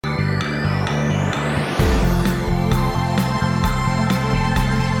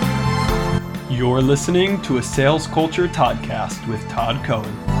You're listening to a Sales Culture Toddcast with Todd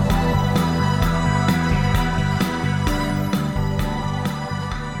Cohen.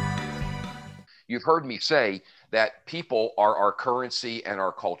 You've heard me say that people are our currency and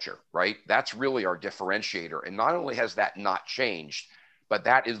our culture, right? That's really our differentiator. And not only has that not changed, but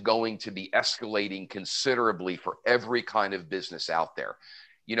that is going to be escalating considerably for every kind of business out there.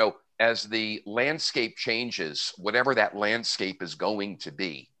 You know, as the landscape changes, whatever that landscape is going to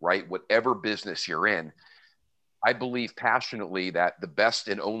be, right? Whatever business you're in, I believe passionately that the best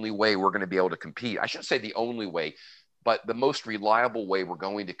and only way we're going to be able to compete, I shouldn't say the only way, but the most reliable way we're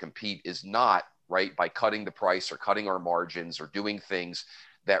going to compete is not right by cutting the price or cutting our margins or doing things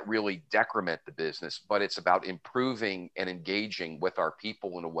that really decrement the business, but it's about improving and engaging with our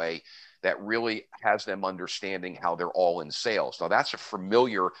people in a way that really has them understanding how they're all in sales. Now that's a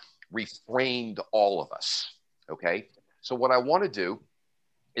familiar refrain to all of us. Okay. So what I want to do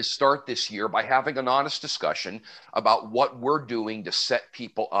is start this year by having an honest discussion about what we're doing to set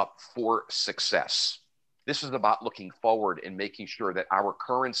people up for success. This is about looking forward and making sure that our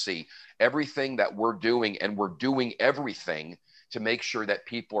currency, everything that we're doing, and we're doing everything to make sure that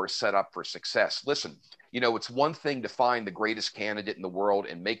people are set up for success. Listen, you know, it's one thing to find the greatest candidate in the world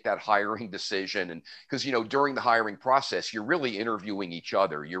and make that hiring decision. And because, you know, during the hiring process, you're really interviewing each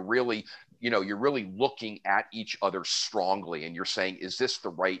other. You're really looking at each other strongly. And you're saying, is this the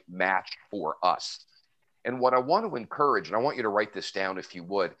right match for us? And what I want to encourage, and I want you to write this down if you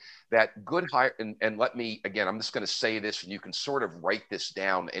would, that good hire, and let me, again, I'm just going to say this and you can sort of write this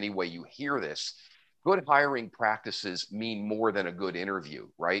down any way you hear this. Good hiring practices mean more than a good interview,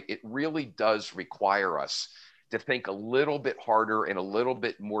 right? It really does require us to think a little bit harder and a little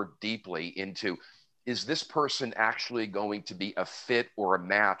bit more deeply into, is this person actually going to be a fit or a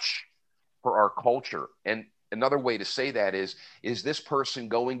match for our culture? And another way to say that is this person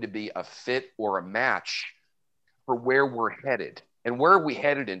going to be a fit or a match for where we're headed? And where are we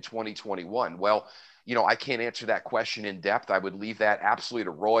headed in 2021? Well, you know, I can't answer that question in depth. I would leave that absolutely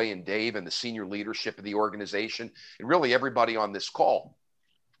to Roy and Dave and the senior leadership of the organization and really everybody on this call.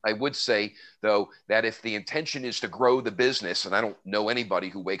 I would say, though, that if the intention is to grow the business, and I don't know anybody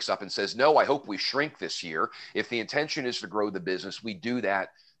who wakes up and says, no, I hope we shrink this year. If the intention is to grow the business, we do that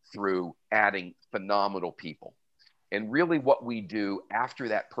through adding phenomenal people. And really what we do after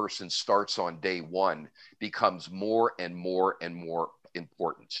that person starts on day one becomes more and more and more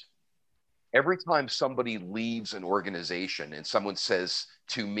important. Every time somebody leaves an organization and someone says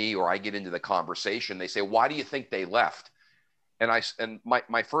to me, or I get into the conversation, they say, why do you think they left? And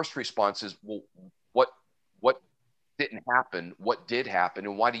my first response is, well, what didn't happen? What did happen?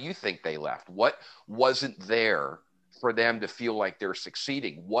 And why do you think they left? What wasn't there for them to feel like they're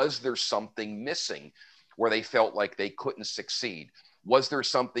succeeding? Was there something missing where they felt like they couldn't succeed? Was there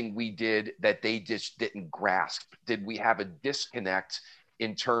something we did that they just didn't grasp? Did we have a disconnect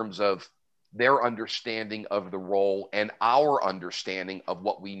in terms of their understanding of the role and our understanding of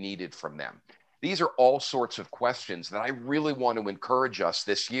what we needed from them? These are all sorts of questions that I really want to encourage us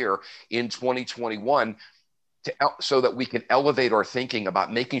this year in 2021 so that we can elevate our thinking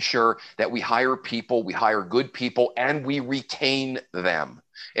about making sure that we hire people, we hire good people, and we retain them.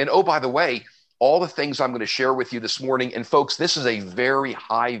 And oh, by the way, all the things I'm going to share with you this morning, and folks, this is a very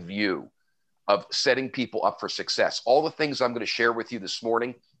high view of setting people up for success. All the things I'm going to share with you this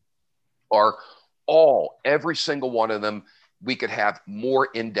morning are every single one of them, we could have more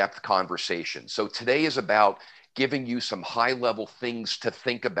in-depth conversations. So today is about giving you some high-level things to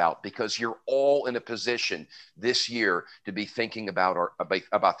think about because you're all in a position this year to be thinking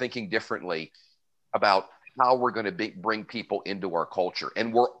about thinking differently about how we're going to bring people into our culture.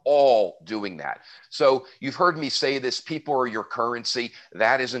 And we're all doing that. So you've heard me say this, people are your currency.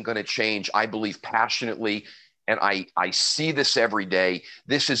 That isn't going to change. I believe passionately, and I see this every day.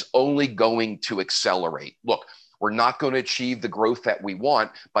 This is only going to accelerate. Look, we're not going to achieve the growth that we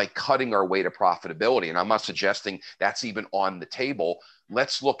want by cutting our way to profitability. And I'm not suggesting that's even on the table.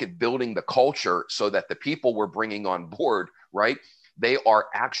 Let's look at building the culture so that the people we're bringing on board, right, they are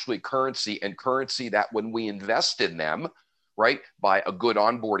actually currency, and currency that when we invest in them, right, by a good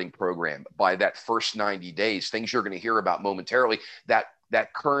onboarding program, by that first 90 days, things you're going to hear about momentarily, that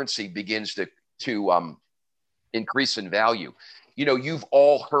currency begins to increase in value. You know, you've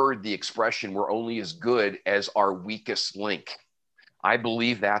all heard the expression, we're only as good as our weakest link. I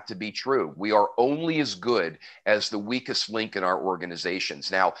believe that to be true. We are only as good as the weakest link in our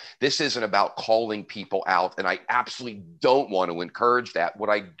organizations. Now, this isn't about calling people out, and I absolutely don't want to encourage that. What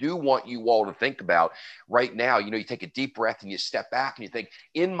I do want you all to think about right now, you take a deep breath and you step back and you think,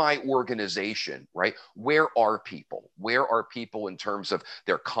 in my organization, right, where are people? Where are people in terms of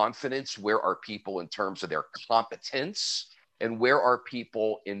their confidence? Where are people in terms of their competence? And where are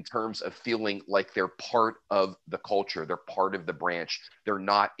people in terms of feeling like they're part of the culture, they're part of the branch, they're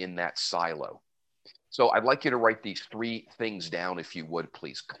not in that silo? So I'd like you to write these three things down, if you would,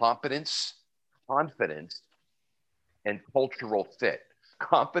 please. Competence, confidence, and cultural fit.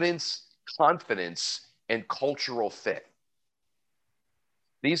 Competence, confidence, and cultural fit.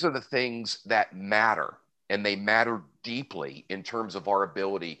 These are the things that matter, and they matter deeply in terms of our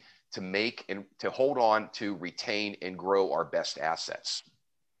ability to make and to hold on to, retain, and grow our best assets.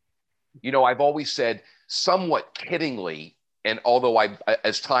 I've always said, somewhat kiddingly, and although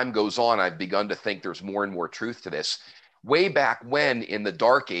as time goes on, I've begun to think there's more and more truth to this. Way back when, in the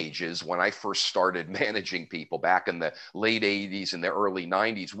dark ages, when I first started managing people back in the late 80s and the early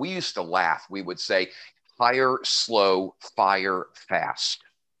 90s, we used to laugh. We would say, hire slow, fire fast,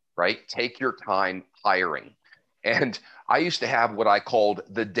 right? Take your time hiring. And I used to have what I called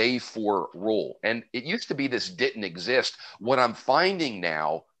the day 4 rule. And it used to be this didn't exist. What I'm finding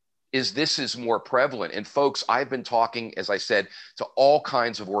now is this is more prevalent. And folks, I've been talking, as I said, to all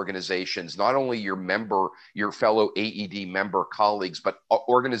kinds of organizations, not only your fellow AED member colleagues, but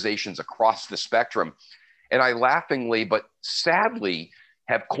organizations across the spectrum. And I laughingly, but sadly,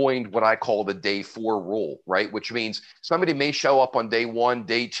 have coined what I call the day 4 rule, right? Which means somebody may show up on day 1,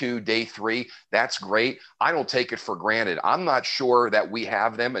 day 2, day 3. That's great. I don't take it for granted. I'm not sure that we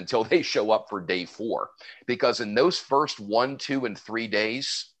have them until they show up for day 4, because in those first 1, 2, and 3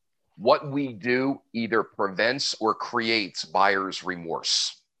 days, what we do either prevents or creates buyer's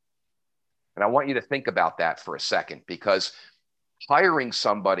remorse. And I want you to think about that for a second, because hiring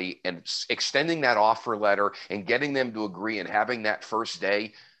somebody and extending that offer letter and getting them to agree and having that first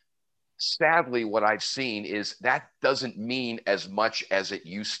day, sadly, what I've seen is that doesn't mean as much as it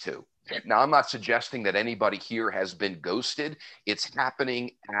used to. Now, I'm not suggesting that anybody here has been ghosted. It's happening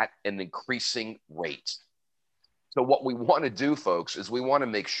at an increasing rate. So what we want to do, folks, is we want to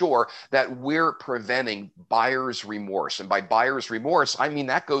make sure that we're preventing buyer's remorse. And by buyer's remorse, I mean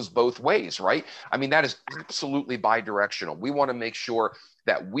that goes both ways, right? I mean, that is absolutely bidirectional. We want to make sure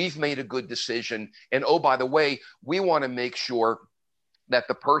that we've made a good decision. And oh, by the way, we want to make sure that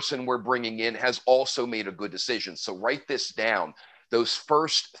the person we're bringing in has also made a good decision. So write this down. Those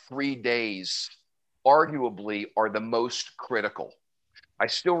first 3 days arguably are the most critical. I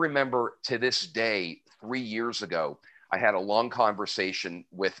still remember to this day, 3 years ago, I had a long conversation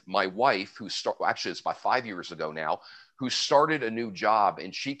with my wife, actually it's about 5 years ago now, who started a new job.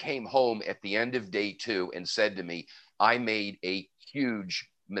 And she came home at the end of day 2 and said to me, I made a huge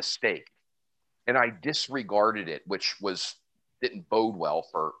mistake. And I disregarded it, which didn't bode well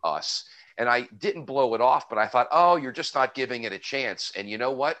for us. And I didn't blow it off, but I thought, oh, you're just not giving it a chance. And you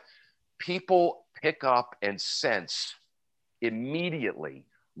know what? People pick up and sense immediately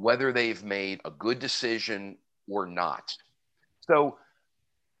whether they've made a good decision or not. So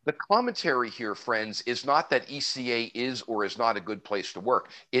the commentary here, friends, is not that ECA is or is not a good place to work.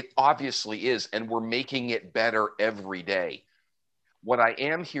 It obviously is, and we're making it better every day. What I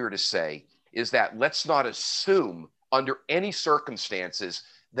am here to say is that let's not assume under any circumstances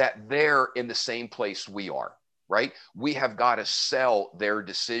that they're in the same place we are, right? We have got to sell their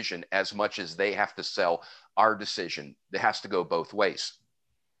decision as much as they have to sell our decision. It has to go both ways.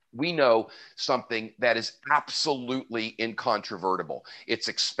 We know something that is absolutely incontrovertible. It's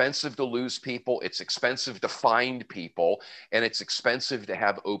expensive to lose people. It's expensive to find people, and it's expensive to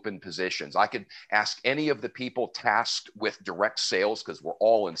have open positions. I could ask any of the people tasked with direct sales, because we're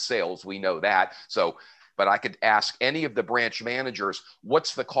all in sales. We know that. But I could ask any of the branch managers,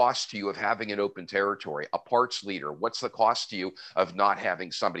 what's the cost to you of having an open territory? A parts leader, what's the cost to you of not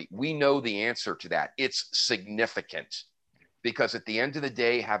having somebody? We know the answer to that. It's significant. Because at the end of the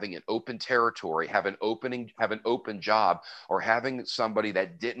day, having an open territory, have an open job, or having somebody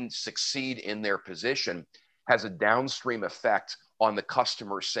that didn't succeed in their position has a downstream effect on the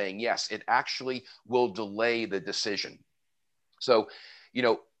customer saying yes. It actually will delay the decision. So,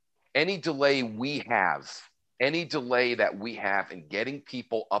 any delay that we have in getting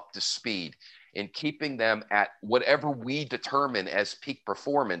people up to speed, in keeping them at whatever we determine as peak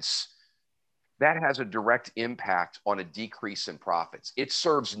performance, that has a direct impact on a decrease in profits. It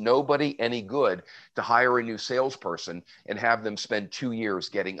serves nobody any good to hire a new salesperson and have them spend 2 years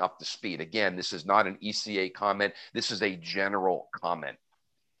getting up to speed. Again, this is not an ECA comment. This is a general comment.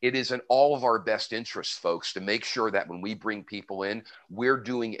 It is in all of our best interests, folks, to make sure that when we bring people in, we're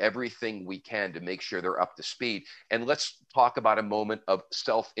doing everything we can to make sure they're up to speed. And let's talk about a moment of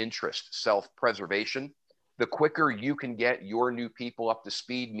self-interest, self-preservation. The quicker you can get your new people up to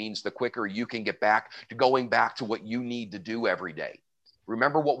speed means the quicker you can get back to going back to what you need to do every day.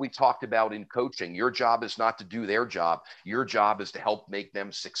 Remember what we talked about in coaching. Your job is not to do their job. Your job is to help make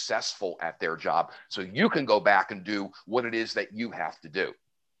them successful at their job so you can go back and do what it is that you have to do.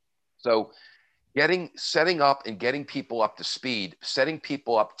 So setting up and getting people up to speed, setting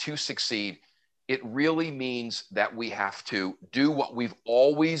people up to succeed, it really means that we have to do what we've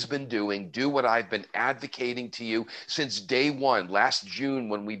always been doing, do what I've been advocating to you since day one, last June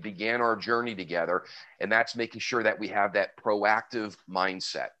when we began our journey together, and that's making sure that we have that proactive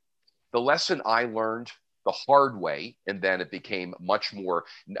mindset. The lesson I learned the hard way, and then it became much more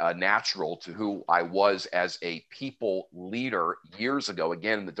natural to who I was as a people leader years ago,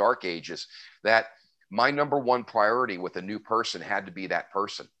 again in the dark ages, that my number one priority with a new person had to be that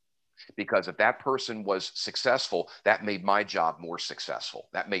person. Because if that person was successful, that made my job more successful.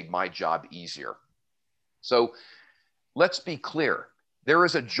 That made my job easier. So let's be clear. There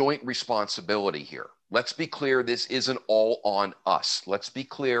is a joint responsibility here. Let's be clear. This isn't all on us. Let's be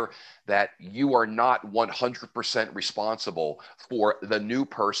clear that you are not 100% responsible for the new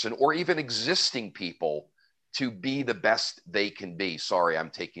person or even existing people to be the best they can be. Sorry,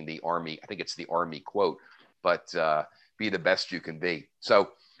 I'm taking the Army. I think it's the Army quote, but be the best you can be. So,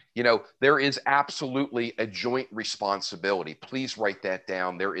 there is absolutely a joint responsibility. Please write that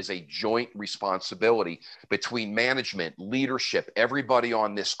down. There is a joint responsibility between management, leadership, everybody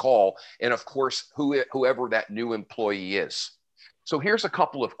on this call, and of course, whoever that new employee is. So here's a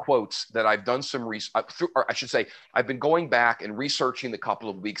couple of quotes that I've done some research, or I should say, I've been going back and researching the couple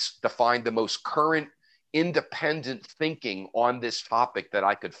of weeks to find the most current independent thinking on this topic that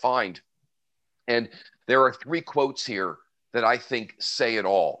I could find. And there are 3 quotes here that I think say it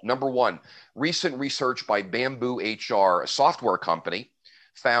all. Number one, recent research by Bamboo HR, a software company,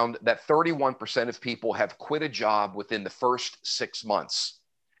 found that 31% of people have quit a job within the first 6 months.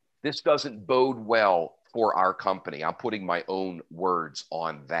 This doesn't bode well for our company. I'm putting my own words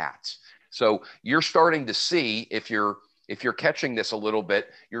on that. So you're starting to see, if you're catching this a little bit,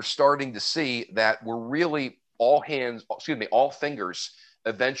 you're starting to see that we're really all fingers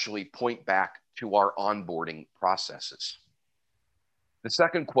eventually point back to our onboarding processes. The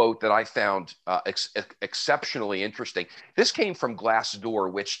second quote that I found exceptionally interesting, this came from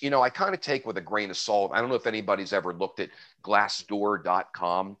Glassdoor, which, I kind of take with a grain of salt. I don't know if anybody's ever looked at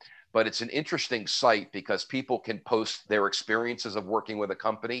glassdoor.com, but it's an interesting site because people can post their experiences of working with a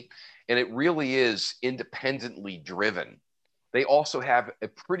company, and it really is independently driven. They also have a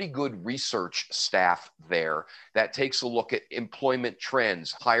pretty good research staff there that takes a look at employment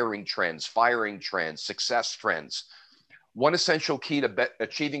trends, hiring trends, firing trends, success trends. One essential key to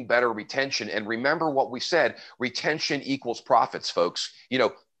achieving better retention, and remember what we said, retention equals profits, folks.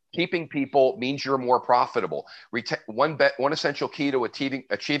 Keeping people means you're more profitable. One essential key to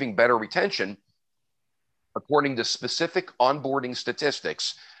achieving better retention, according to specific onboarding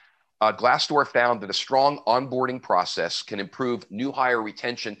statistics, Glassdoor found that a strong onboarding process can improve new hire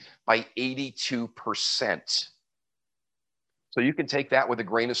retention by 82%. So you can take that with a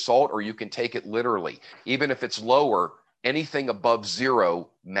grain of salt, or you can take it literally. Even if it's lower, anything above 0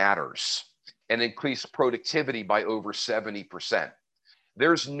 matters, and increase productivity by over 70%.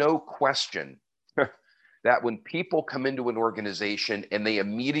 There's no question that when people come into an organization and they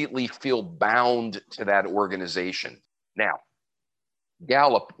immediately feel bound to that organization. Now,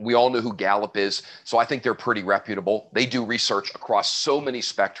 Gallup, we all know who Gallup is, so I think they're pretty reputable. They do research across so many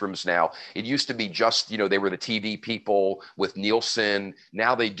spectrums now. It used to be just, they were the TV people with Nielsen.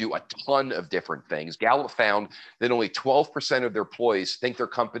 Now they do a ton of different things. Gallup found that only 12% of their employees think their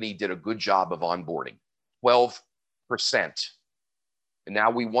company did a good job of onboarding. 12%. And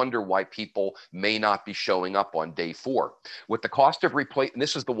now we wonder why people may not be showing up on day 4. With the cost of replacing, and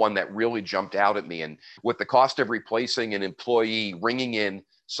this is the one that really jumped out at me, and with the cost of replacing an employee ringing in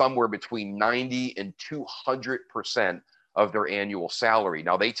somewhere between 90 and 200% of their annual salary.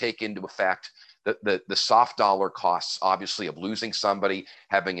 Now they take into effect the soft dollar costs, obviously, of losing somebody,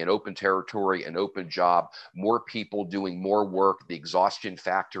 having an open territory, an open job, more people doing more work, the exhaustion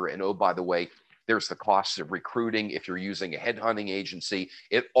factor, and oh, by the way, there's the costs of recruiting if you're using a headhunting agency.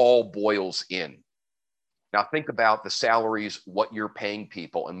 It all boils in. Now think about the salaries, what you're paying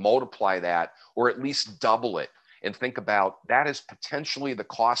people, and multiply that, or at least double it. And think about that is potentially the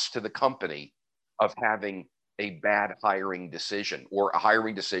cost to the company of having a bad hiring decision or a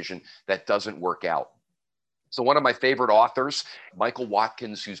hiring decision that doesn't work out. So one of my favorite authors, Michael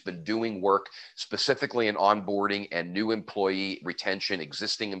Watkins, who's been doing work specifically in onboarding and new employee retention,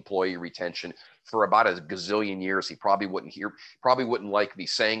 existing employee retention for about a gazillion years. He probably wouldn't like me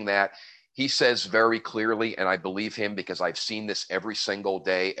saying that. He says very clearly, and I believe him because I've seen this every single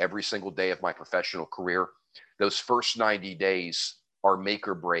day of my professional career. Those first 90 days are make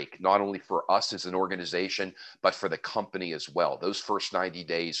or break, not only for us as an organization, but for the company as well. Those first 90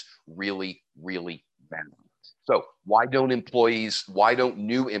 days really, really matter. So why don't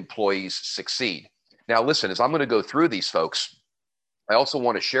new employees succeed? Now, listen, as I'm going to go through these, folks, I also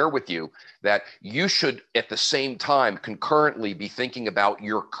want to share with you that you should, at the same time, concurrently be thinking about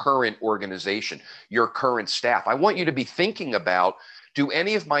your current organization, your current staff. I want you to be thinking about, do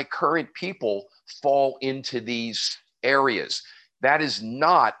any of my current people fall into these areas? That is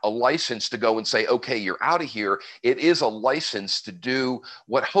not a license to go and say, okay, you're out of here. It is a license to do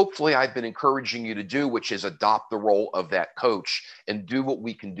what hopefully I've been encouraging you to do, which is adopt the role of that coach and do what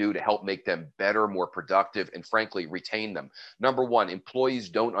we can do to help make them better, more productive, and frankly, retain them. Number one, employees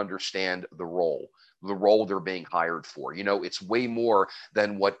don't understand the role they're being hired for. You know, it's way more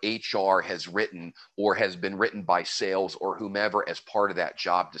than what HR has written or has been written by sales or whomever as part of that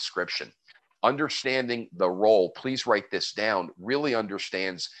job description. Understanding the role, please write this down, really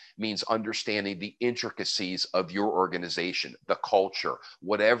means understanding the intricacies of your organization, the culture,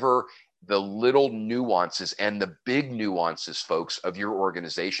 whatever the little nuances and the big nuances, folks, of your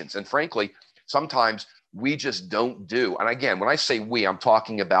organizations. And frankly, sometimes we just don't do. And again, when I say we, I'm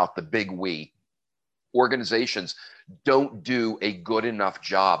talking about the big we. Organizations don't do a good enough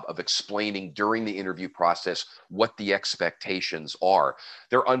job of explaining during the interview process what the expectations are.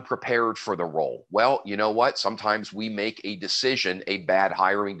 They're unprepared for the role. Well, you know what? Sometimes we make a decision, a bad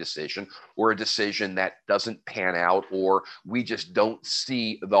hiring decision, or a decision that doesn't pan out, or we just don't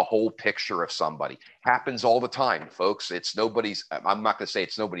see the whole picture of somebody. Happens all the time, folks. I'm not going to say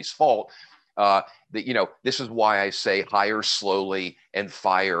it's nobody's fault. This is why I say hire slowly and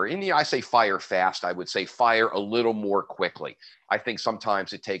fire. And I say fire fast. I would say fire a little more quickly. I think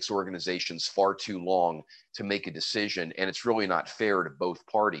sometimes it takes organizations far too long to make a decision, and it's really not fair to both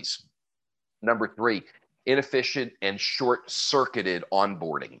parties. Number three, inefficient and short-circuited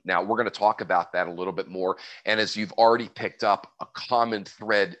onboarding. Now, we're going to talk about that a little bit more. And as you've already picked up, a common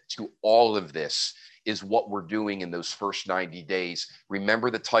thread to all of this is what we're doing in those first 90 days.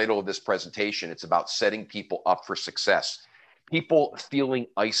 Remember the title of this presentation. It's about setting people up for success. People feeling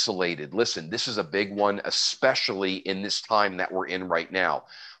isolated. Listen, this is a big one, especially in this time that we're in right now.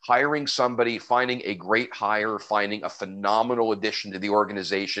 Hiring somebody, finding a great hire, finding a phenomenal addition to the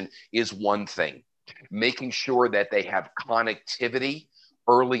organization is one thing. Making sure that they have connectivity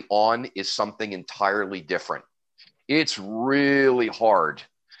early on is something entirely different. It's really hard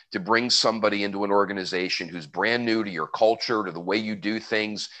to bring somebody into an organization who's brand new to your culture, to the way you do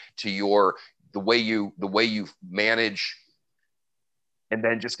things, to the way you manage, and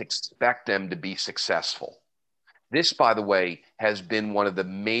then just expect them to be successful. This, by the way, has been one of the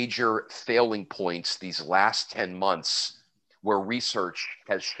major failing points these last 10 months, where research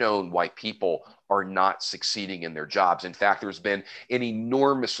has shown why people are not succeeding in their jobs. In fact, there's been an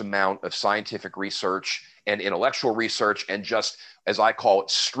enormous amount of scientific research and intellectual research, and just, as I call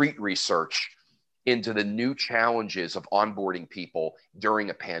it, street research into the new challenges of onboarding people during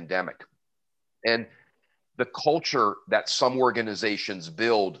a pandemic. And the culture that some organizations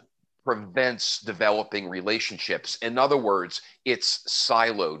build prevents developing relationships. In other words, it's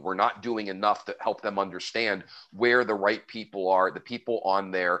siloed. We're not doing enough to help them understand where the right people are, the people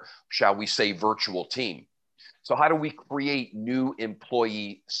on their, shall we say, virtual team. So how do we create new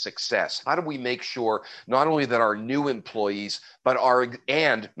employee success? How do we make sure not only that our new employees, but our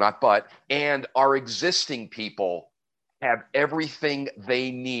existing people have everything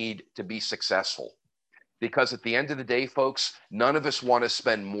they need to be successful? Because at the end of the day, folks, none of us want to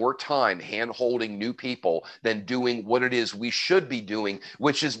spend more time hand-holding new people than doing what it is we should be doing,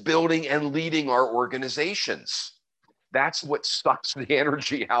 which is building and leading our organizations. That's what sucks the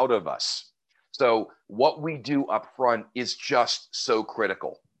energy out of us. So what we do up front is just so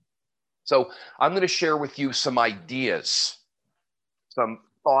critical. So I'm going to share with you some ideas, some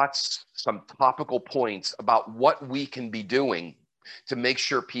thoughts, some topical points about what we can be doing to make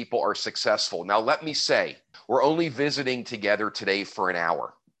sure people are successful. Now, let me say, we're only visiting together today for an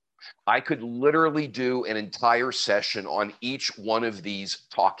hour. I could literally do an entire session on each one of these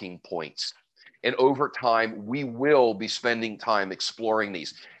talking points. And over time, we will be spending time exploring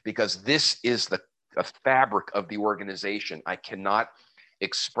these because this is the fabric of the organization. I cannot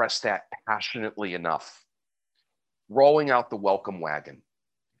express that passionately enough. Rolling out the welcome wagon.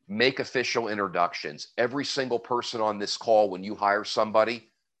 Make official introductions. Every single person on this call, when you hire somebody,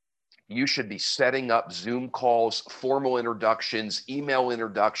 you should be setting up Zoom calls, formal introductions, email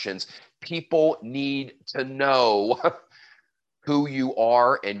introductions. People need to know who you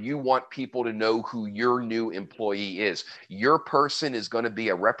are, and you want people to know who your new employee is. Your person is going to be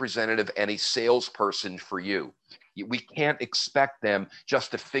a representative and a salesperson for you. We can't expect them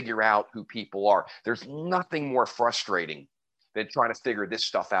just to figure out who people are. There's nothing more frustrating than trying to figure this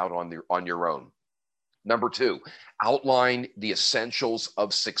stuff out on your own. Number two, outline the essentials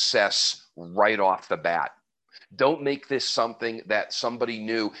of success right off the bat. Don't make this something that somebody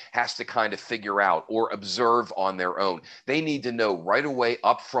new has to kind of figure out or observe on their own. They need to know right away,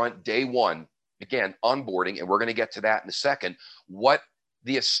 upfront, day one, again, onboarding, and we're going to get to that in a second, what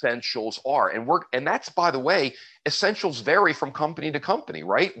the essentials are. And that's, by the way, essentials vary from company to company,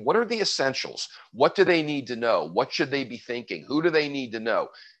 right? What are the essentials? What do they need to know? What should they be thinking? Who do they need to know?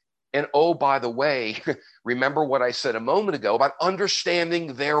 And oh, by the way, remember what I said a moment ago about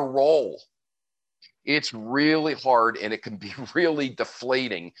understanding their role. It's really hard and it can be really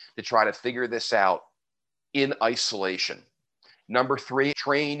deflating to try to figure this out in isolation. Number three,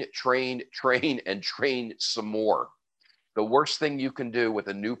 train, and train some more. The worst thing you can do with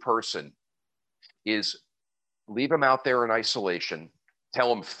a new person is leave them out there in isolation, tell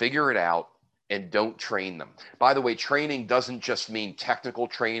them figure it out, and don't train them. By the way, training doesn't just mean technical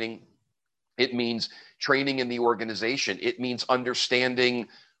training. It means training in the organization. It means understanding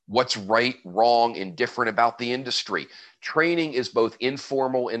what's right, wrong, and different about the industry. Training is both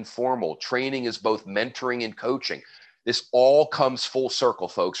informal and formal. Training is both mentoring and coaching. This all comes full circle,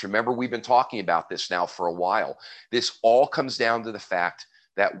 folks. Remember, we've been talking about this now for a while. This all comes down to the fact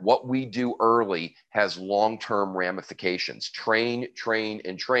that what we do early has long-term ramifications. Train,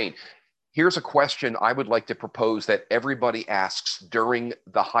 and train. Here's a question I would like to propose that everybody asks during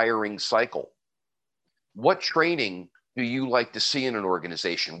the hiring cycle. What training do you like to see in an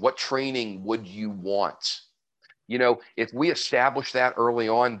organization? What training would you want? You know, if we establish that early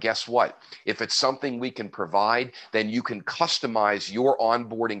on, guess what? If it's something we can provide, then you can customize your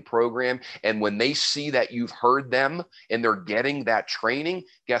onboarding program. And when they see that you've heard them and they're getting that training,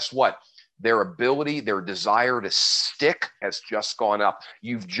 guess what? Their ability, their desire to stick has just gone up.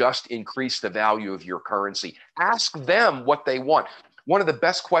 You've just increased the value of your currency. Ask them what they want. One of the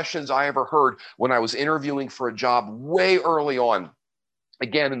best questions I ever heard when I was interviewing for a job way early on,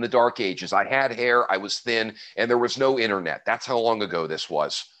 again, in the dark ages, I had hair, I was thin, and there was no internet. That's how long ago this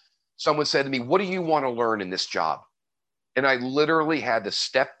was. Someone said to me, what do you want to learn in this job? And I literally had to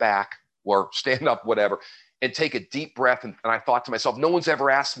step back or stand up, whatever, and take a deep breath. And I thought to myself, no one's ever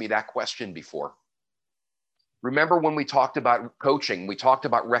asked me that question before. Remember when we talked about coaching, we talked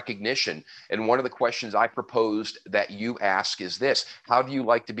about recognition. And one of the questions I proposed that you ask is this: how do you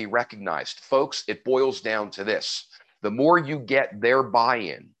like to be recognized? Folks, it boils down to this. The more you get their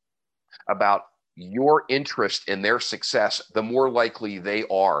buy-in about your interest in their success, the more likely they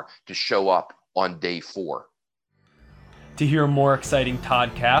are to show up on day 4. To hear more exciting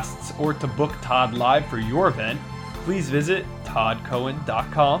Toddcasts or to book Todd Live for your event, please visit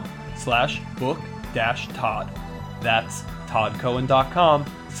toddcohen.com/book-Todd. That's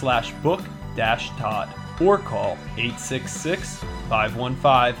toddcohen.com/book-Todd, or call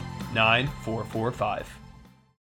 866-515-9445.